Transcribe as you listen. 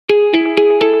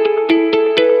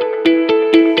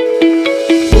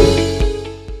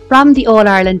From the All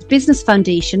Ireland Business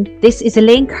Foundation, this is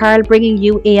Elaine Carl bringing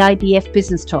you AIBF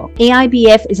Business Talk.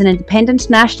 AIBF is an independent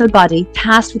national body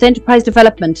tasked with enterprise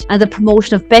development and the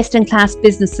promotion of best-in-class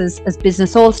businesses as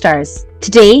business all-stars.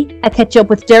 Today, I catch up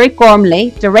with Derek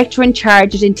Gormley, Director in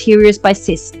Charge at Interiors by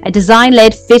Sisk, a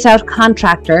design-led fit-out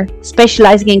contractor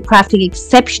specialising in crafting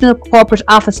exceptional corporate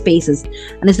office spaces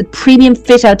and is the premium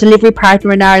fit-out delivery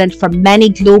partner in Ireland for many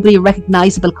globally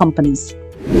recognisable companies.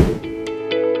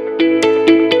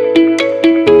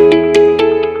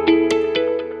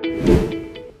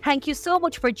 Thank you so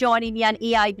much for joining me on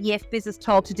AIBF Business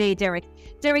Talk today, Derek.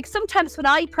 Derek, sometimes when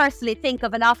I personally think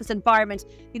of an office environment,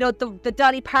 the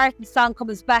Dolly Parton song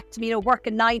comes back to me,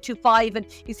 working 9 to 5, and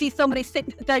you see somebody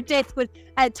sitting at their desk with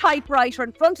a typewriter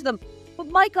in front of them. But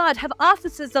my God, have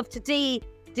offices of today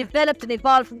developed and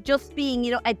evolved from just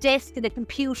being, a desk and a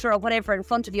computer or whatever in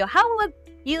front of you? How have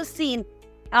you seen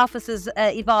offices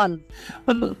evolve?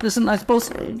 Well, listen, I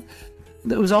suppose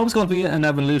there was always going to be an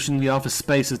evolution in the office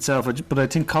space itself, but I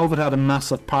think COVID had a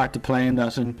massive part to play in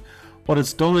that. And what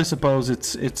it's done, I suppose,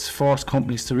 it's forced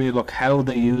companies to really look how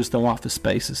they use their office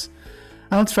spaces,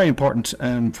 and it's very important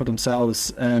for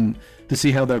themselves to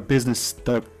see how their business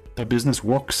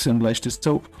works in relation to.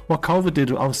 So what COVID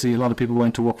did, obviously, a lot of people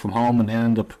went to work from home and they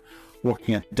ended up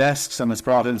working at desks, and it's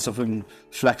brought in something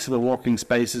flexible working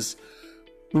spaces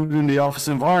within the office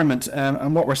environment.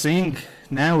 And what we're seeing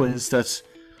now is that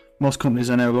most companies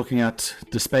are now looking at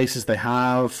the spaces they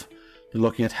have. They're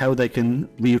looking at how they can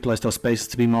reutilize those spaces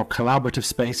to be more collaborative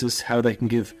spaces, how they can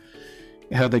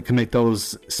make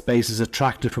those spaces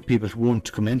attractive for people to want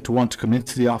to come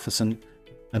into the office, and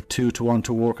to want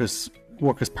to work as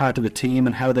part of a team,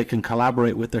 and how they can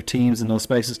collaborate with their teams in those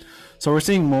spaces. So we're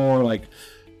seeing more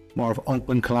of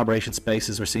open collaboration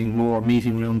spaces. We're seeing more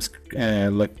meeting rooms,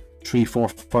 like 3, 4,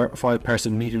 5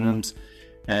 person meeting rooms,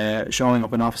 showing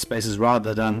up in office spaces,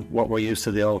 rather than what we're used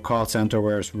to, the old call centre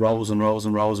where it's rows and rows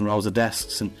and rows and rows of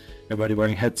desks and everybody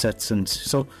wearing headsets. And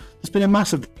so there's been a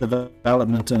massive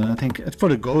development, and I think it's for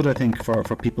the good,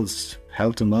 for people's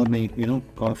health and well-being,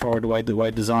 going forward, the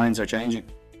way designs are changing.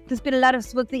 There's been a lot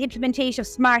of the implementation of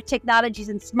smart technologies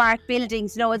and smart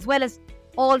buildings, as well as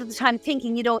all of the time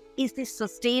thinking, is this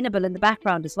sustainable in the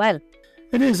background as well?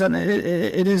 It is, and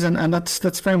it is, and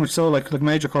that's very much so. Like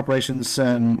major corporations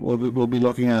will be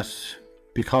looking at,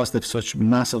 because they've such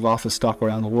massive office stock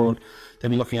around the world, they'll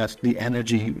be looking at the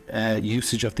energy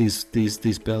usage of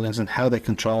these buildings and how they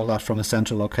control that from a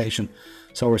central location.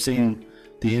 So we're seeing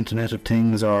the Internet of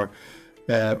Things, or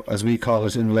as we call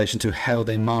it, in relation to how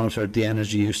they monitor the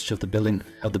energy usage of the building,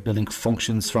 how the building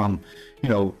functions from,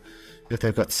 if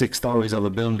they've got 6 stories of a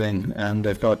building and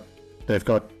they've got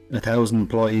 1,000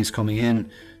 employees coming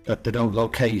in, that they don't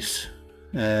locate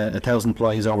 1,000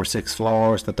 employees over 6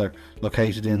 floors, that they're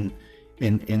located in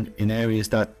areas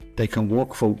that they can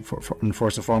work for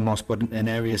first and foremost, but in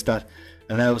areas that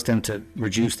allows them to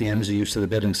reduce the energy use of the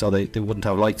building, so they wouldn't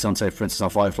have lights on, say, for instance, on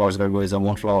 5 floors if everybody's on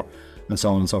 1 floor, and so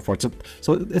on and so forth.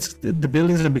 So it's the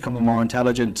buildings are becoming more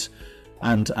intelligent,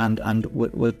 and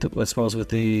with I suppose with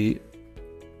the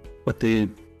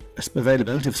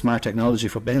availability of smart technology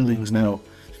for buildings now.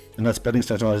 And that's building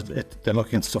technology. They're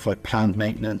looking at stuff like planned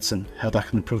maintenance and how that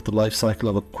can improve the life cycle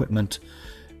of equipment,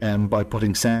 by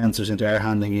putting sensors into air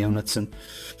handling units, and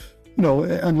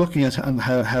and looking at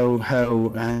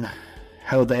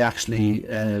how they actually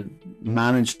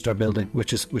manage their building,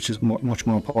 which is much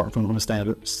more important from a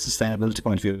sustainability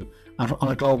point of view, and on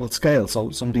a global scale.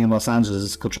 So something in Los Angeles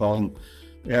is controlling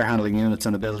air handling units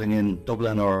in a building in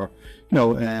Dublin, or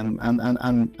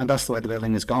and that's the way the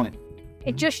building is going.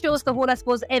 It just shows the whole, I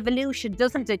suppose, evolution,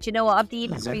 doesn't it, of the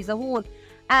industry as a whole.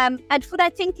 And when I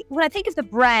think of the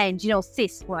brand,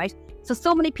 Sisk, right?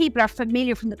 So many people are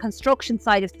familiar from the construction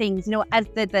side of things, as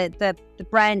the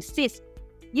brand Sisk.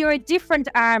 You're a different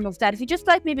arm of that. If you just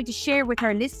like maybe to share with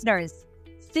our listeners,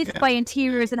 Sisk by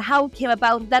Interiors, and how it came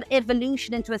about, that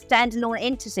evolution into a standalone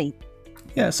entity.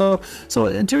 Yeah, so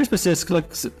Interiors by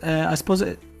Sisk, I suppose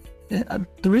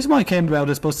the reason why I came about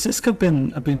is, I suppose Sisk have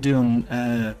been doing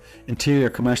interior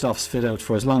commercial office fit out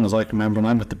for as long as I can remember, and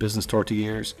I'm with the business 30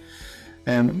 years.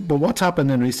 But what's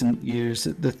happened in recent years,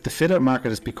 the fit out market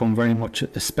has become very much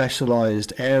a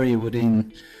specialised area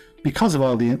within, because of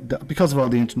all the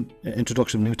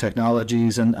introduction of new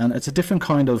technologies, and it's a different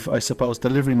kind of, I suppose,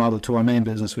 delivery model to our main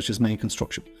business, which is main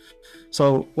construction.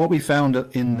 So what we found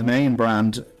in the main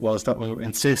brand was that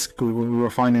in Sisk we were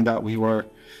finding that we were,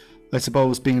 I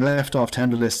suppose, being left off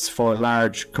tender lists for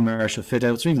large commercial fit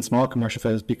outs, or even small commercial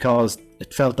fit outs, because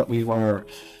it felt that we were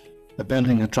a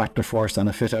building contractor first and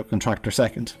a fit out contractor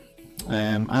second.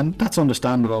 And that's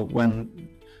understandable when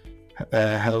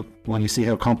how when you see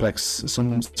how complex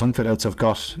some fit outs have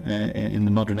got in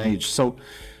the modern age. So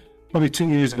probably 2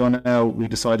 years ago now, we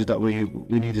decided that we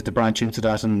needed to branch into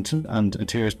that, and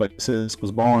Interiors by Sisk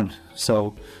was born.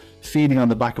 So feeding on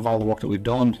the back of all the work that we've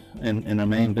done in our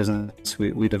main business,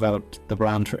 we developed the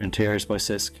brand for Interiors by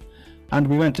Sisk, and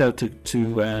we went out to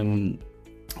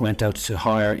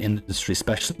hire industry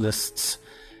specialists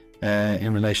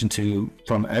in relation to,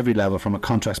 from every level, from a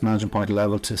contracts management point of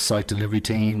level to site delivery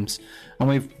teams, and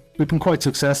we've been quite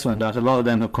successful in that. A lot of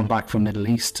them have come back from Middle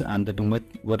East, and they've been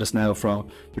with us now for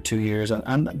 2 years,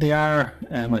 and they are,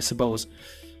 I suppose,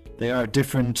 they are a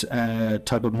different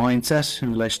type of mindset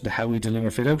in relation to how we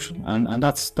deliver fit out, and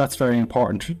that's very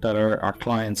important, that our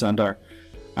clients and our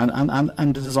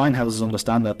and the design houses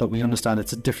understand that we understand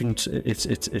it's a different,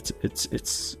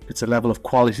 it's a level of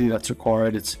quality that's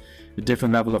required. It's a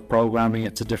different level of programming.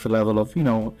 It's a different level of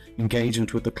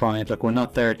engagement with the client. Like, we're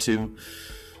not there to,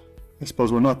 I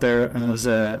suppose, we're not there as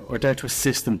we're there to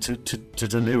assist them to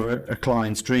deliver a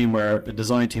client's dream, where a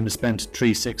design team has spent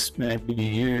 3, 6, maybe a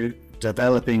year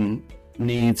developing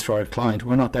needs for a client.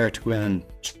 We're not there to go in and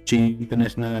cheapen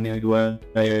it in any way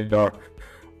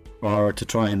or to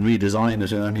try and redesign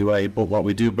it in any way, but what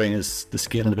we do bring is the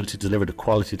skill and ability to deliver the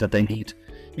quality that they need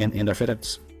in their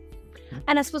fit-outs.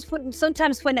 And I suppose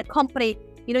sometimes when a company,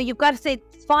 you've got to say,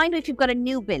 it's fine if you've got a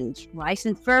new build, right?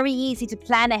 And it's very easy to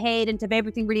plan ahead and to have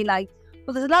everything really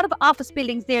but there's a lot of office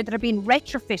buildings there that are being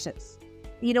retrofitted,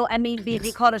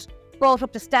 they call it brought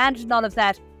up to standard and all of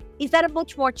that. Is that a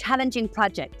much more challenging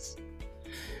project?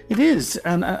 It is,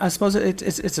 and I suppose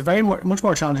it's a very much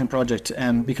more challenging project,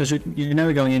 because you're now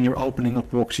going in, you're opening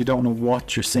up books. You don't know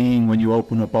what you're seeing when you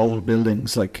open up old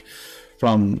buildings, like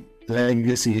from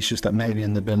legacy issues that maybe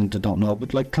in the building they don't know.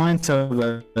 But like, clients have,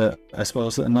 I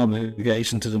suppose, an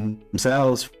obligation to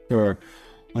themselves or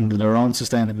under their own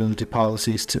sustainability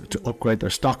policies to upgrade their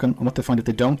stock. And what they find, if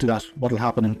they don't do that, what will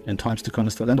happen in times to come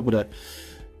is they'll end up with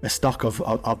a stock of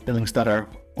buildings that are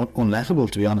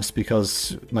unlettable, to be honest,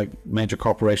 because like major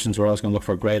corporations are always going to look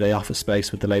for grade A office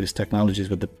space with the latest technologies,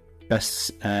 with the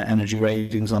best energy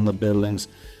ratings on the buildings,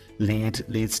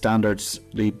 lead standards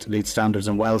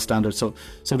and well standards. So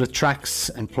it attracts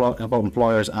both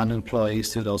employers and employees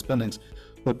to those buildings.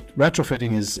 But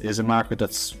retrofitting is a market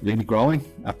that's really growing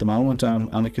at the moment,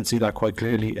 and we can see that quite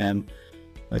clearly.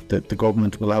 Like the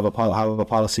government will have a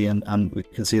policy, and we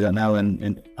can see that now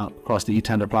in across the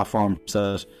e-tender platform.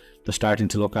 So they're starting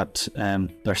to look at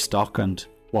their stock and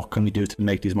what can we do to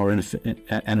make these more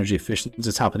energy efficient.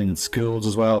 It's happening in schools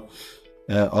as well,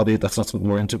 albeit that's not something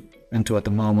we're into at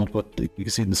the moment. But you can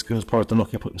see in the schools part, they're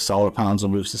looking at putting solar panels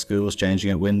on roofs of schools,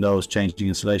 changing out windows, changing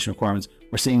insulation requirements.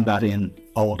 We're seeing that in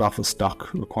old office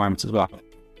stock requirements as well.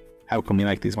 How can we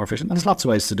make these more efficient? And there's lots of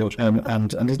ways to do it.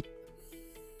 And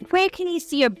where can you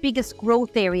see your biggest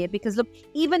growth area? Because look,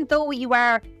 even though you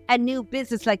are a new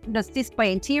business like Sisk by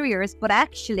Interiors, but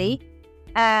actually,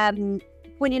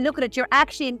 when you look at it, you're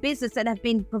actually in business and have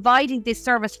been providing this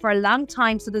service for a long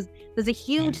time. So there's a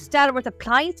huge stalwart worth of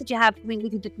clients that you have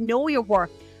with you that know your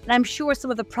work. And I'm sure some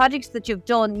of the projects that you've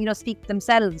done, speak for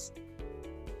themselves.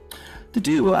 They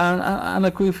do, and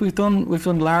like we've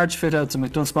done large fit outs and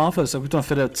we've done small fit outs. So we've done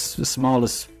fit outs as small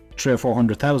as 300,000 or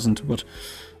 400,000, but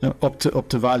up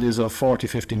to values of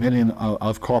 40-50 million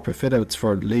of corporate fit outs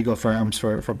for legal firms,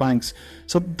 for banks.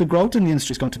 So the growth in the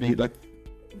industry is going to be like,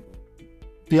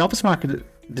 the office market,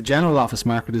 the general office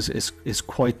market is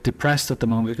quite depressed at the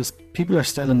moment, because people are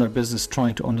still in their business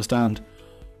trying to understand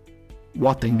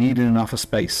what they need in an office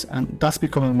space, and that's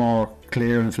becoming more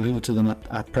clear and fluid to them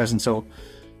at present. So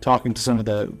talking to some of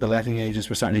the letting agents,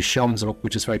 we're starting to showings them up,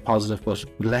 which is very positive, but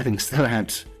letting still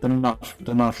aren't, they're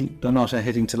not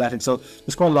hitting to letting. So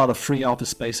there's quite a lot of free office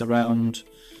space around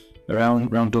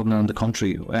Dublin and the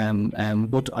country,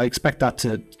 but I expect that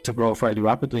to grow fairly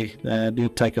rapidly, the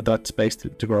uptake of that space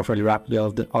to grow fairly rapidly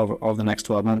over the next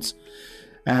 12 months.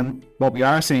 What we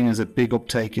are seeing is a big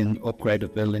uptake in upgrade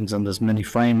of buildings, and there's many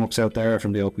frameworks out there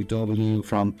from the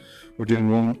OPW, we're doing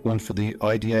one for the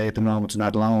IDA at the moment in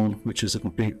Athlone, which is a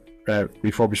complete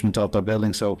refurbishment of their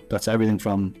building. So that's everything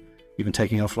from even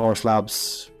taking out floor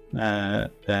slabs to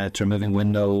removing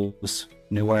windows,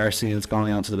 new air seals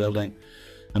going onto the building,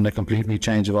 and a complete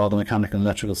change of all the mechanical and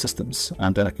electrical systems,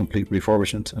 and then a complete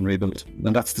refurbishment and rebuild.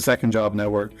 And that's the second job now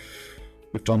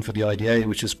we've done for the IDA,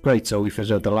 which is great. So we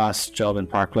fitted out the last job in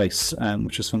Park Place,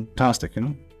 which is fantastic,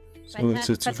 So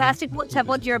it's fantastic to have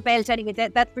under your belt anyway,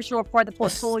 that's for sure, for the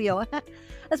portfolio. I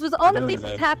suppose all of this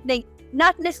is happening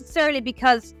not necessarily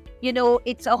because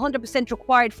it's 100%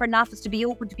 required for an office to be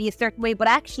open to be a certain way, but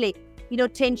actually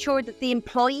to ensure that the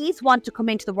employees want to come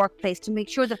into the workplace, to make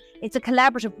sure that it's a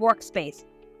collaborative workspace.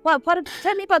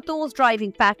 Tell me about those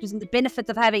driving factors and the benefits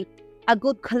of having a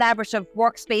good collaborative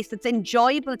workspace that's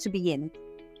enjoyable to be in.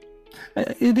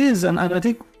 It is, and I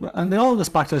think, and they all goes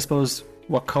back to, I suppose,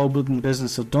 what COVID and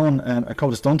business have done, COVID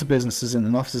has done to businesses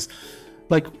in offices.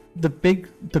 Like the big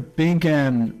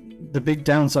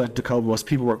downside to COVID was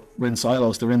people were in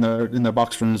silos. They're in their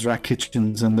box rooms, rack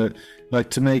kitchens, and they're like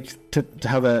to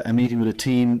have a meeting with a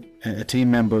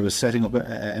team member was setting up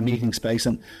a meeting space,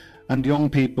 and young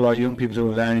people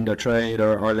who are learning their trade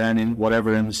or learning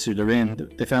whatever industry they're in,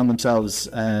 they found themselves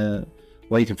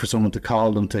waiting for someone to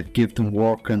call them to give them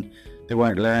work, and they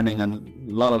weren't learning, and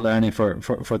a lot of learning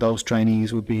for those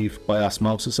trainees would be by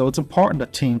osmosis. So it's important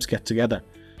that teams get together,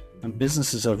 and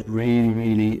businesses have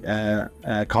really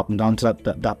cottoned on to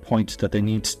that point that they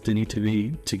need to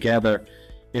be together,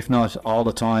 if not all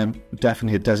the time,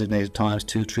 definitely at designated times,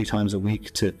 2-3 times a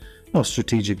week, to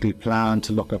strategically plan,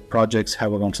 to look at projects, how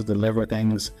we're going to deliver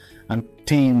things. And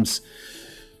teams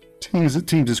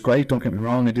is great, don't get me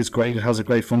wrong, it is great, it has a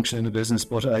great function in the business,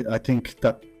 but I think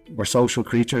that we're social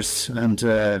creatures, and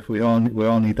we all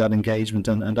need that engagement,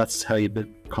 and that's how you build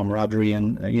camaraderie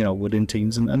and within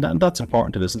teams, and that's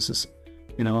important to businesses,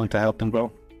 and to help them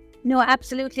grow. No,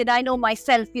 absolutely. And I know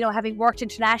myself, having worked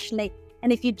internationally,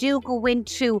 and if you do go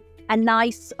into a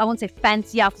nice, I won't say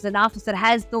fancy office, an office that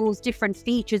has those different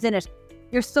features in it,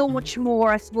 you're so much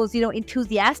more, I suppose,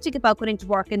 enthusiastic about going into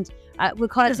work, and we'll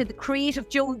call it the creative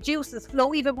juices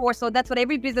flow even more. So that's what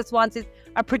every business wants, is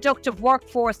a productive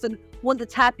workforce and one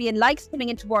that's happy and likes coming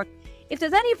into work. If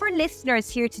there's any of our listeners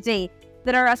here today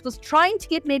that are, I suppose, trying to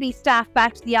get maybe staff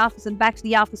back to the office and back to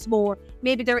the office more,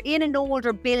 maybe they're in an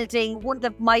older building, one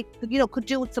that might, could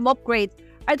do with some upgrades,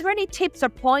 are there any tips or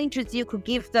pointers you could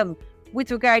give them with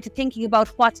regard to thinking about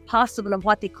what's possible and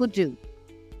what they could do?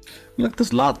 Look,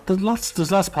 there's lots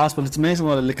possible. It's amazing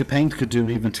what a lick of paint could do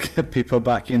even to get people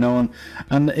back, and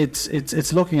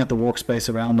it's looking at the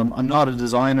workspace around them. I'm not a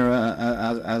designer,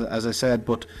 as I said,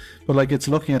 but like it's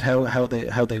looking at how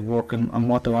they work and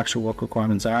what their actual work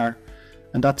requirements are,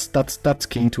 and that's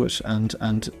key to it.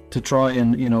 And to try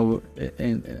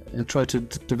and try to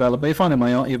develop. I find in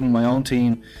my own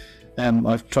team.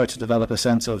 I've tried to develop a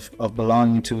sense of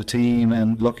belonging to a team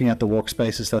and looking at the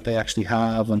workspaces that they actually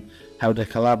have and how they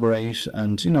collaborate,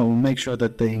 and make sure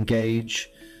that they engage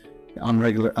on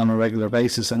a regular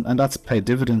basis, and that's paid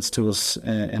dividends to us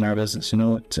in our business.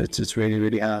 It's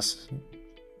really has.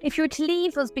 If you were to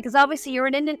leave us, because obviously you're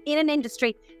in an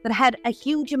industry that had a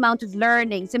huge amount of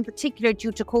learnings, in particular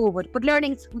due to COVID, but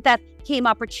learnings that came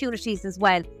opportunities as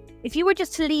well. If you were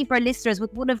just to leave our listeners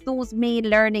with one of those main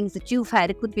learnings that you've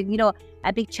had, it could be,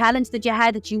 a big challenge that you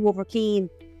had that you overcame.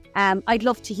 I'd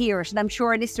love to hear it, and I'm sure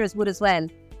our listeners would as well.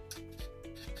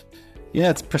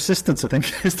 Yeah, it's persistence, I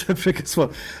think, is the biggest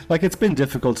one. Like, it's been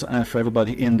difficult for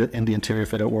everybody in the interior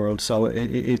fit out world. So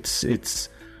we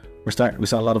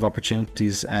saw a lot of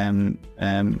opportunities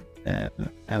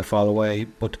fall away.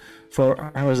 But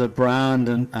for our as a brand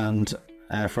and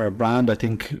for a brand, I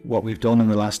think what we've done in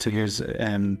the last 2 years,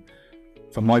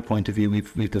 from my point of view,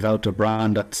 we've developed a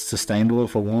brand that's sustainable.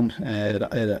 For one,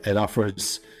 it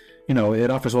offers, it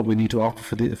offers what we need to offer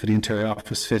for the interior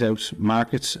office fit out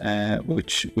market,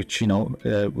 which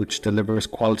delivers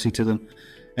quality to them.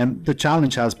 And the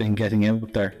challenge has been getting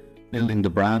out there, building the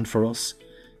brand for us.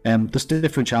 There's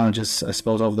different challenges, I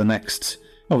suppose, over the next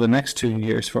 2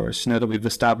 years for us. Now that we've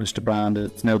established a brand,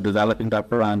 it's now developing that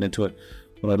brand into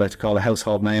what I'd like to call a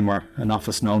household name or an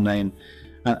office known name,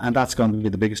 and that's going to be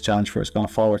the biggest challenge for us going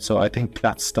forward. So I think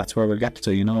that's where we'll get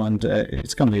to, and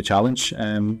it's going to be a challenge,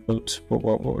 but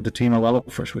the team are well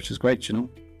up for it, which is great,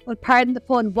 Well, pardon the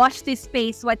pun, watch this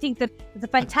space. So I think that there's a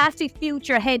fantastic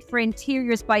future ahead for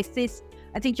Interiors by Sisk.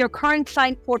 I think your current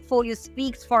client portfolio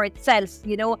speaks for itself,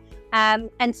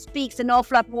 and speaks an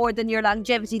awful lot more than your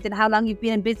longevity, than how long you've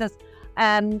been in business.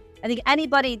 I think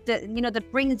anybody that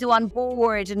brings you on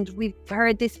board, and we've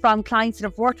heard this from clients that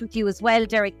have worked with you as well,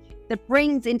 Derek, that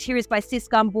brings Interiors by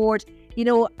Sisk on board,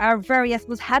 are very, I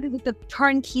suppose, happy with the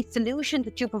turnkey solution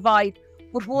that you provide,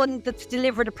 but one that's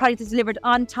delivered, a product that's delivered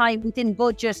on time, within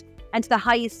budget, and to the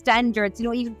highest standards,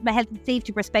 even from a health and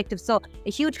safety perspective. So a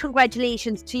huge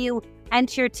congratulations to you and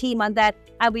to your team on that.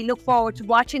 And we look forward to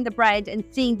watching the brand and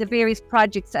seeing the various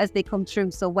projects as they come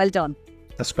through. So well done.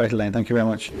 That's great, Elaine. Thank you very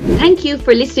much. Thank you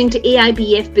for listening to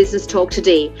AIBF Business Talk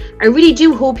today. I really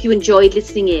do hope you enjoyed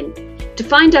listening in. To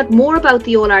find out more about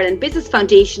the All Ireland Business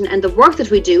Foundation and the work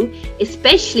that we do,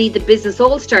 especially the Business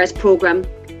All Stars programme,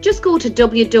 just go to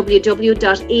www.aibf.ie.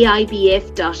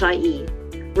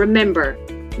 Remember,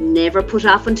 never put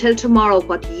off until tomorrow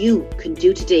what you can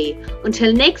do today.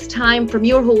 Until next time, from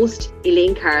your host,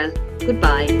 Elaine Carroll.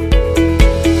 Goodbye.